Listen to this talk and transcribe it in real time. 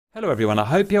Hello everyone, I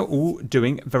hope you're all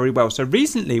doing very well. So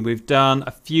recently we've done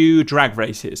a few drag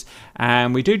races,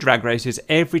 and we do drag races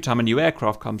every time a new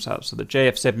aircraft comes out. So the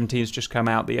JF-17 has just come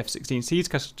out, the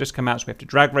F-16Cs just come out, so we have to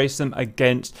drag race them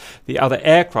against the other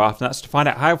aircraft, and that's to find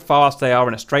out how fast they are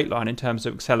in a straight line in terms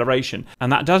of acceleration.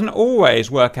 And that doesn't always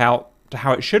work out to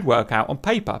how it should work out on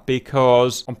paper,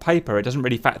 because on paper it doesn't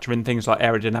really factor in things like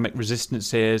aerodynamic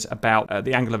resistances, about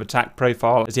the angle of attack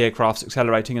profile as the aircraft's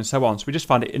accelerating and so on. So we just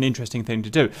find it an interesting thing to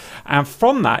do. And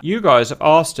from that, you guys have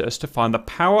asked us to find the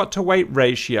power to weight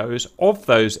ratios of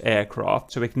those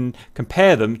aircraft so we can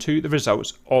compare them to the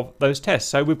results of those tests.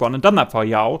 So we've gone and done that for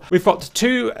y'all. We've got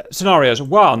two scenarios.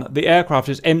 One, the aircraft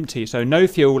is empty, so no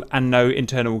fuel and no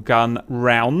internal gun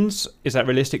rounds. Is that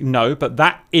realistic? No, but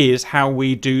that is how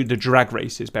we do the drag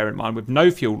races, bear in mind, with no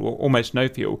fuel or almost no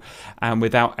fuel and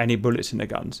without any bullets in the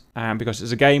guns. And because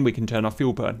it's a game, we can turn off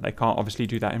fuel burn. They can't obviously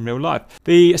do that in real life.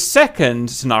 The second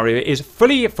scenario is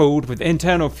fully filled with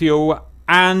internal fuel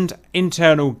and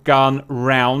internal gun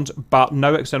round, but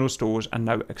no external stores and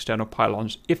no external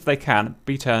pylons, if they can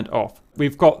be turned off.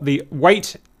 We've got the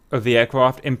weight of the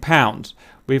aircraft in pounds.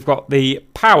 We've got the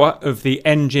power of the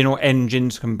engine or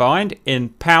engines combined in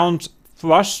pounds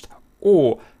thrust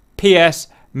or PS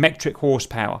metric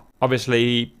horsepower.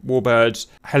 Obviously, Warbird's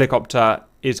helicopter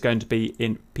is going to be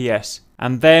in PS.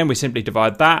 And then we simply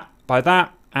divide that by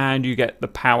that, and you get the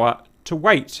power to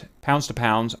weight, pounds to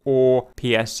pounds or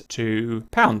PS to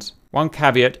pounds. One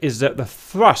caveat is that the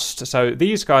thrust, so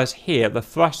these guys here, the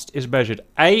thrust is measured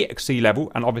A, at sea level,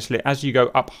 and obviously as you go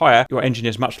up higher, your engine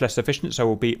is much less efficient, so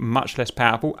will be much less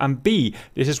powerful, and B,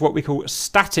 this is what we call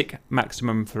static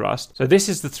maximum thrust. So this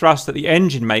is the thrust that the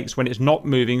engine makes when it's not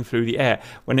moving through the air.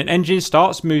 When an engine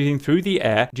starts moving through the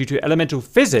air, due to elemental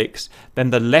physics, then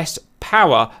the less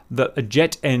power that a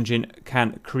jet engine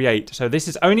can create. So this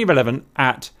is only relevant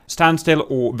at standstill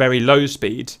or very low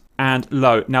speeds and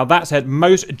low. Now that said,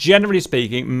 generally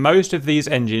speaking, most of these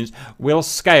engines will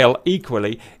scale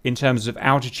equally in terms of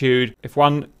altitude. If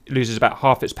one loses about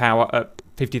half its power at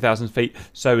 50,000 feet,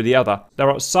 so will the other.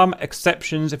 There are some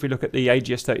exceptions. If we look at the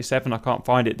AGS-37, I can't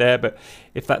find it there, but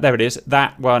if that, there it is.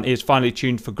 That one is finely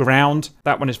tuned for ground.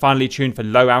 That one is finely tuned for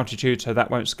low altitude, so that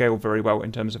won't scale very well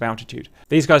in terms of altitude.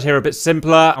 These guys here are a bit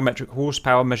simpler, are metric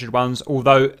horsepower measured ones,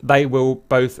 although they will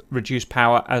both reduce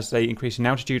power as they increase in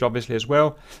altitude, obviously, as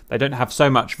well. They don't have so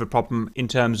much of a problem in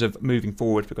terms of moving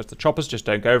forward because the choppers just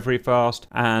don't go very fast,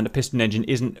 and a piston engine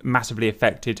isn't massively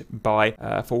affected by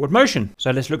forward motion. So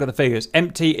let's look at the figures.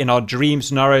 Empty in our dream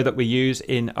scenario that we use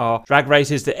in our drag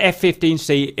races, the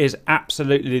F-15C is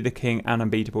absolutely the king and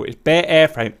unbeatable. Its bare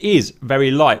airframe is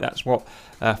very light. That's what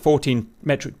 14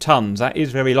 metric tons. That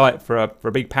is very light for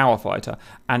a big power fighter,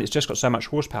 and it's just got so much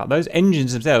horsepower. Those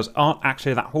engines themselves aren't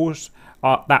actually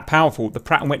that powerful. The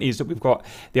Pratt & Whitneys that we've got,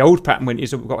 the old Pratt & Whitneys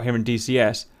that we've got here in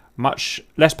DCS, much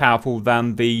less powerful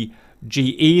than the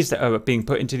GEs that are being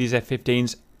put into these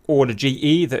F-15s, or the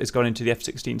GE that has gone into the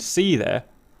F-16C there.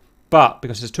 But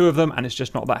because there's two of them and it's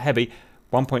just not that heavy,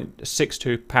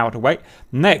 1.62 power to weight.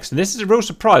 Next, and this is a real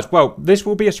surprise. Well, this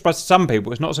will be a surprise to some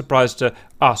people. It's not a surprise to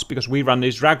us because we run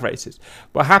these drag races.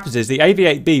 What happens is the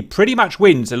AV-8B pretty much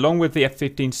wins along with the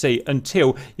F-15C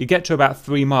until you get to about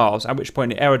 3 miles, at which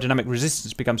point the aerodynamic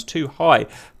resistance becomes too high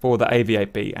for the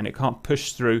AV-8B and it can't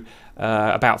push through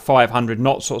about 500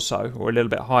 knots or so, or a little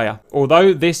bit higher.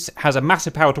 Although this has a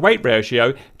massive power to weight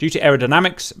ratio, due to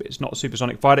aerodynamics, it's not a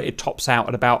supersonic fighter, it tops out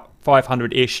at about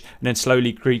 500-ish and then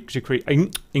slowly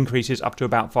increases up to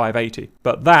about 580.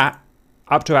 But that,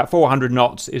 up to about 400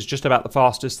 knots, is just about the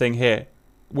fastest thing here.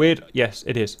 Weird? Yes,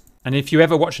 it is. And if you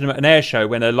ever watch them at an air show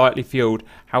when they're lightly fueled,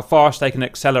 how fast they can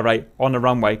accelerate on the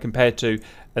runway compared to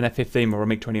an F-15 or a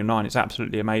MiG-29, it's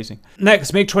absolutely amazing.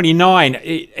 Next, MiG-29,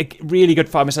 a really good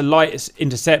fighter. It's a light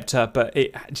interceptor, but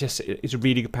it's a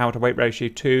really good power to weight ratio.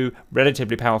 Two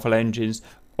relatively powerful engines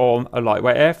on a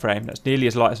lightweight airframe. That's nearly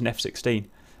as light as an F-16.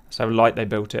 That's how light they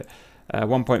built it.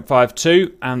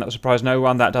 1.52, and that will surprise no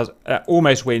one. That does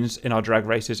almost wins in our drag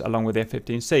races along with the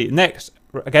F-15C. Next,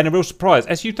 again, a real surprise.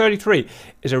 Su-33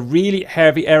 is a really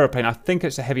heavy aeroplane. I think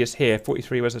it's the heaviest here.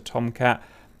 43 was a Tomcat.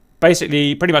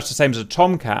 Basically, pretty much the same as a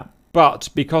Tomcat. But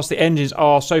because the engines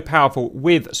are so powerful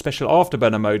with special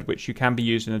afterburner mode, which you can be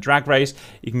used in a drag race,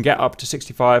 you can get up to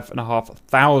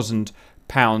 65,500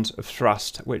 pounds of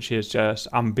thrust, which is just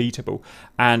unbeatable.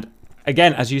 And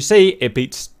again, as you see, it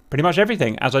beats pretty much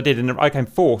everything, as I did. I came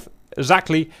fourth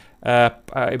exactly.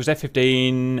 It was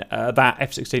F-15, that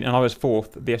F-16, and I was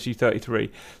fourth, the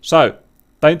Su-33. So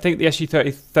don't think the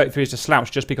Su-33 is a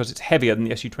slouch just because it's heavier than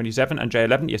the Su-27 and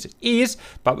J-11. Yes, it is,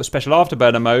 but with special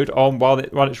afterburner mode on while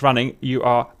it's running, you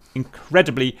are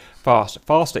incredibly fast,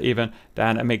 faster even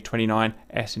than a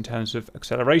MiG-29S in terms of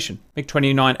acceleration.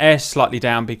 MiG-29S slightly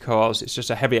down because it's just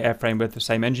a heavier airframe with the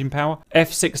same engine power.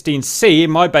 F-16C,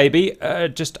 my baby,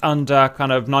 just under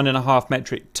kind of 9.5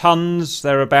 metric tons,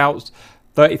 thereabouts.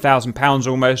 30,000 pounds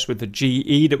almost with the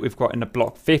GE that we've got in the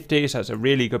Block 50, so it's a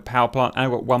really good power plant, and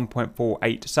I've got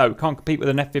 1.48, so can't compete with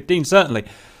an F-15 certainly.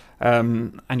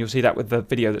 And you'll see that with the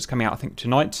video that's coming out, I think,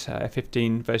 tonight,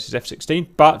 F-15 versus F-16,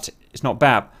 but it's not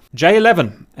bad.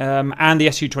 J11 and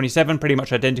the Su-27, pretty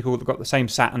much identical. They've got the same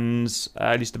Saturns,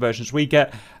 at least the versions we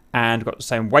get, and got the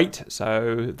same weight,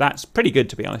 so that's pretty good,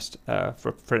 to be honest,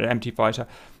 for an MT fighter.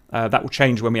 That will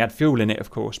change when we add fuel in it, of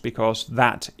course, because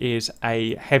that is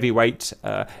a heavyweight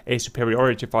air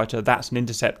superiority fighter. That's an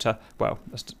interceptor. Well,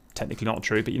 that's technically not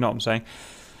true, but you know what I'm saying.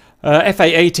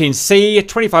 FA-18C,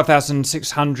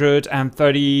 25,600 and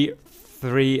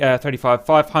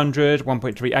 35,500,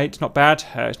 1.38. Not bad.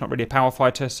 It's not really a power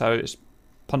fighter, so it's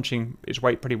punching its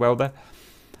weight pretty well there.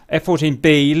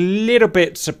 F-14B, little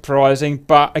bit surprising,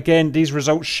 but again, these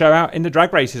results show out in the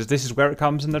drag races. This is where it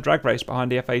comes in the drag race, behind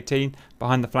the F-18,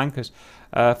 behind the flankers.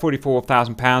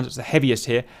 44,000 pounds, it's the heaviest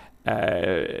here.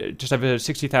 Just over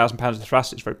 60,000 pounds of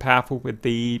thrust. It's very powerful with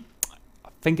the, I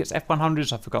think it's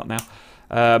F-100s, I forgot now,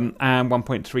 and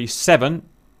 1.37.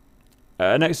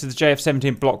 Next is the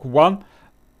JF-17 Block 1.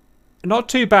 Not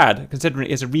too bad, considering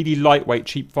it's a really lightweight,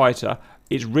 cheap fighter.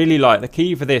 It's really light. The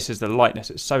key for this is the lightness.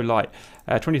 It's so light.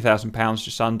 20,000 pounds,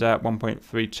 just under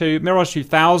 1.32. Mirage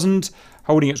 2000,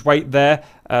 holding its weight there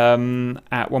at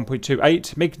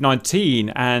 1.28.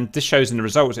 MiG-19, and this shows in the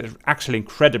results, it's actually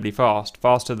incredibly fast.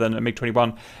 Faster than a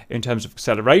MiG-21 in terms of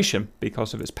acceleration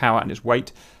because of its power and its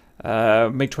weight.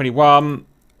 MiG-21,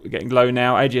 we're getting low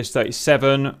now.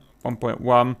 AGS-37,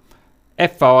 1.1.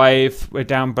 F5, we're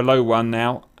down below 1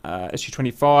 now.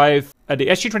 Su-25.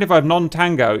 The Su-25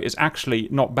 non-tango is actually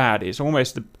not bad. It's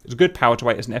almost as good power to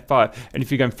weight as an F5. And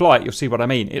if you go and fly it, you'll see what I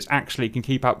mean. It actually can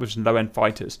keep up with some low-end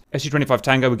fighters. Su-25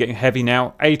 tango, we're getting heavy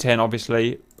now. A10,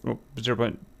 obviously,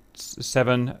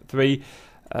 0.73.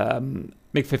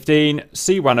 MiG-15,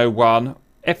 C-101.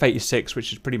 F-86,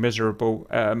 which is pretty miserable.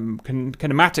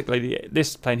 Kinematically,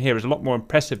 this plane here is a lot more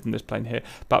impressive than this plane here.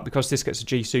 But because this gets a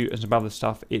G-suit and some other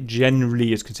stuff, it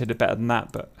generally is considered better than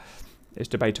that. But it's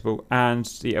debatable. And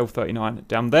the L-39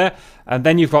 down there. And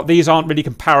then you've got, these aren't really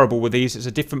comparable with these. It's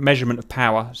a different measurement of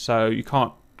power. So you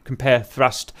can't compare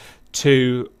thrust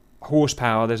to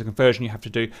horsepower. There's a conversion you have to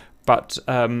do. But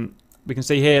we can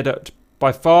see here that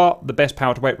by far the best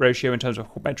power to weight ratio in terms of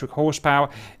metric horsepower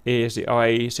is the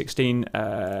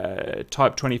IA-16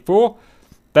 Type 24.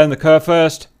 Then the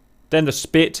Kurfürst. Then the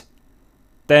Spit.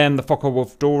 Then the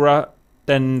Focke-Wulf Dora.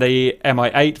 Then the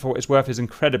Mi-8, for what it's worth, is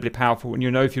incredibly powerful. And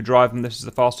you know if you drive them, this is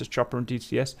the fastest chopper in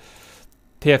DCS.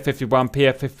 PF-51,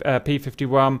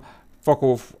 P-51,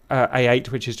 Focke-Wulf A8,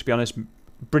 which is, to be honest,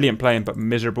 brilliant plane, but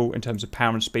miserable in terms of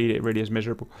power and speed. It really is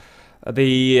miserable.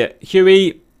 The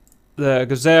Huey, the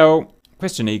Gazelle,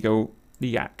 Christian Eagle, the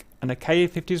Yak, and the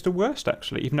Ka-50 is the worst,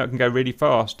 actually, even though it can go really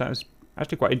fast. That was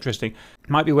actually quite interesting.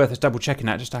 Might be worth us double checking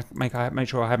that just to make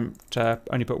sure I haven't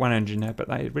only put one engine there, but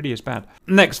that really is bad.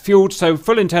 Next, fuel. So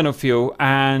full internal fuel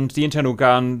and the internal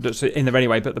gun that's in there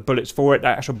anyway, but the bullets for it, the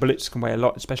actual bullets can weigh a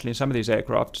lot, especially in some of these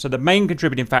aircraft. So the main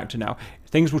contributing factor now,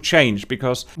 things will change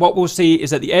because what we'll see is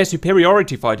that the air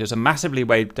superiority fighters are massively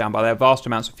weighed down by their vast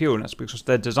amounts of fuel, and that's because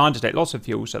they're designed to take lots of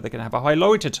fuel so they can have a high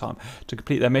loiter time to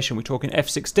complete their mission. We're talking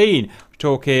F-16, we're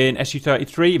talking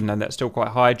Su-33, even though that's still quite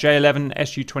high, J-11,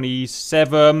 Su-27,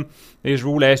 these are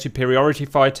all air superiority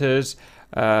fighters.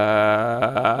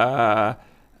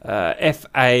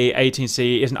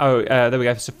 FA-18C isn't, there we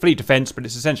go, it's a fleet defense, but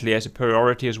it's essentially air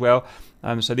superiority as well.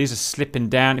 So these are slipping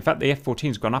down. In fact, the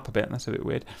F-14's gone up a bit, and that's a bit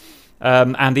weird.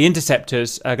 And the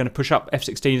interceptors are going to push up.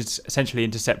 F-16 is essentially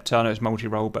interceptor. I know it's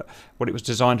multi-role, but what it was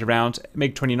designed around.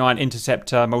 MiG-29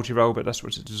 interceptor, multi-role, but that's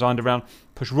what it's designed around.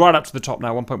 Push right up to the top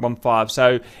now, 1.15.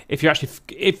 So if you're actually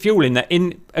fueling that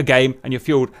in a game and you're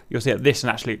fueled, you'll see that this can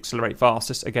actually accelerate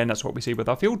fastest. Again, that's what we see with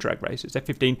our fuel drag races.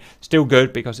 F-15 still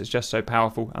good because it's just so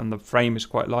powerful and the frame is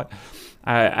quite light.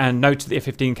 And note that the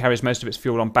F-15 carries most of its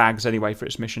fuel on bags anyway for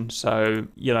its mission. So,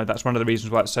 you know, that's one of the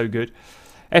reasons why it's so good.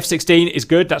 F-16 is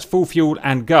good, that's full fuel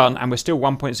and gun, and we're still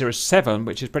 1.07,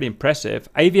 which is pretty impressive.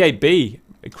 AVA-B,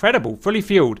 incredible, fully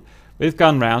fueled with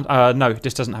gun round. No,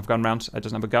 this doesn't have gun rounds, it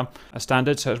doesn't have a gun. A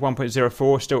standard, so it's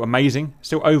 1.04, still amazing,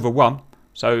 still over 1.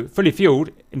 So fully fueled,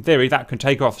 in theory, that can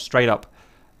take off straight up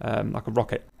like a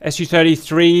rocket.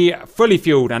 Su-33, fully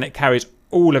fueled, and it carries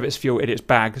all of its fuel in its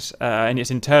bags, in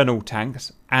its internal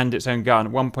tanks, and its own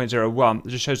gun, 1.01. It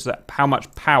just shows that how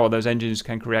much power those engines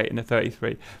can create in a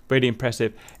 33. Really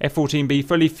impressive. F-14B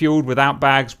fully fueled without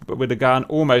bags, but with a gun,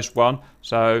 almost 1.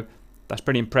 So that's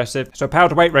pretty impressive. So power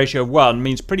to weight ratio of 1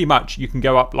 means pretty much you can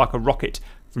go up like a rocket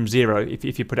from 0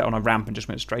 if you put it on a ramp and just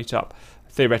went straight up.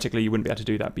 Theoretically, you wouldn't be able to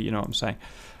do that, but you know what I'm saying.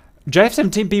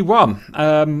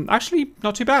 JF-17B1, actually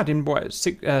not too bad in what,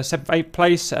 7th, 8th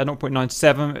place,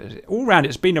 0.97. All round,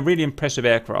 it's been a really impressive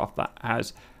aircraft that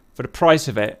has, for the price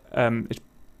of it, it's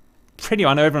pretty,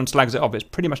 I know everyone slags it off, it's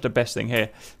pretty much the best thing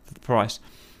here for the price.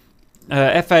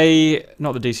 FA,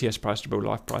 not the DCS price, the real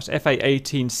life price,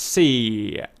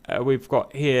 FA-18C, we've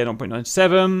got here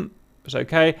 0.97. It's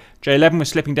okay. J11 was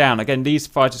slipping down. Again, these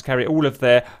fighters carry all of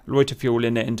their Loiter fuel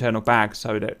in their internal bags,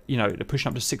 so that, you know, they're pushing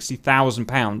up to 60,000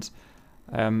 pounds.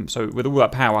 So with all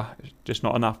that power, it's just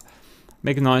not enough.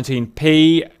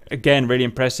 MiG-19P, again, really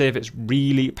impressive. It's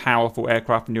really powerful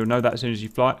aircraft, and you'll know that as soon as you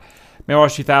fly it.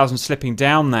 Mirage 2000 slipping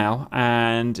down now,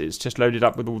 and it's just loaded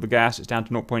up with all the gas. It's down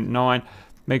to 0.9.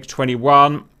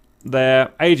 MiG-21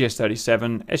 there.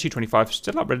 AGS-37, Su-25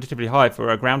 still up relatively high for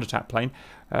a ground attack plane.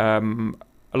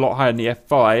 A lot higher than the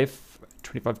F5,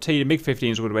 25T, the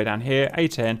MiG-15 is all the way down here,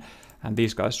 A10, and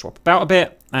these guys swap about a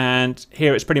bit, and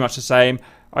here it's pretty much the same,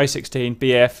 I-16,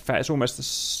 BF, in fact it's almost the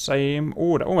same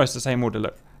order,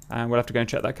 look, and we'll have to go and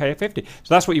check that KF-50.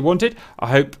 So that's what you wanted. I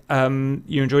hope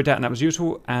you enjoyed that and that was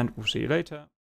useful, and we'll see you later.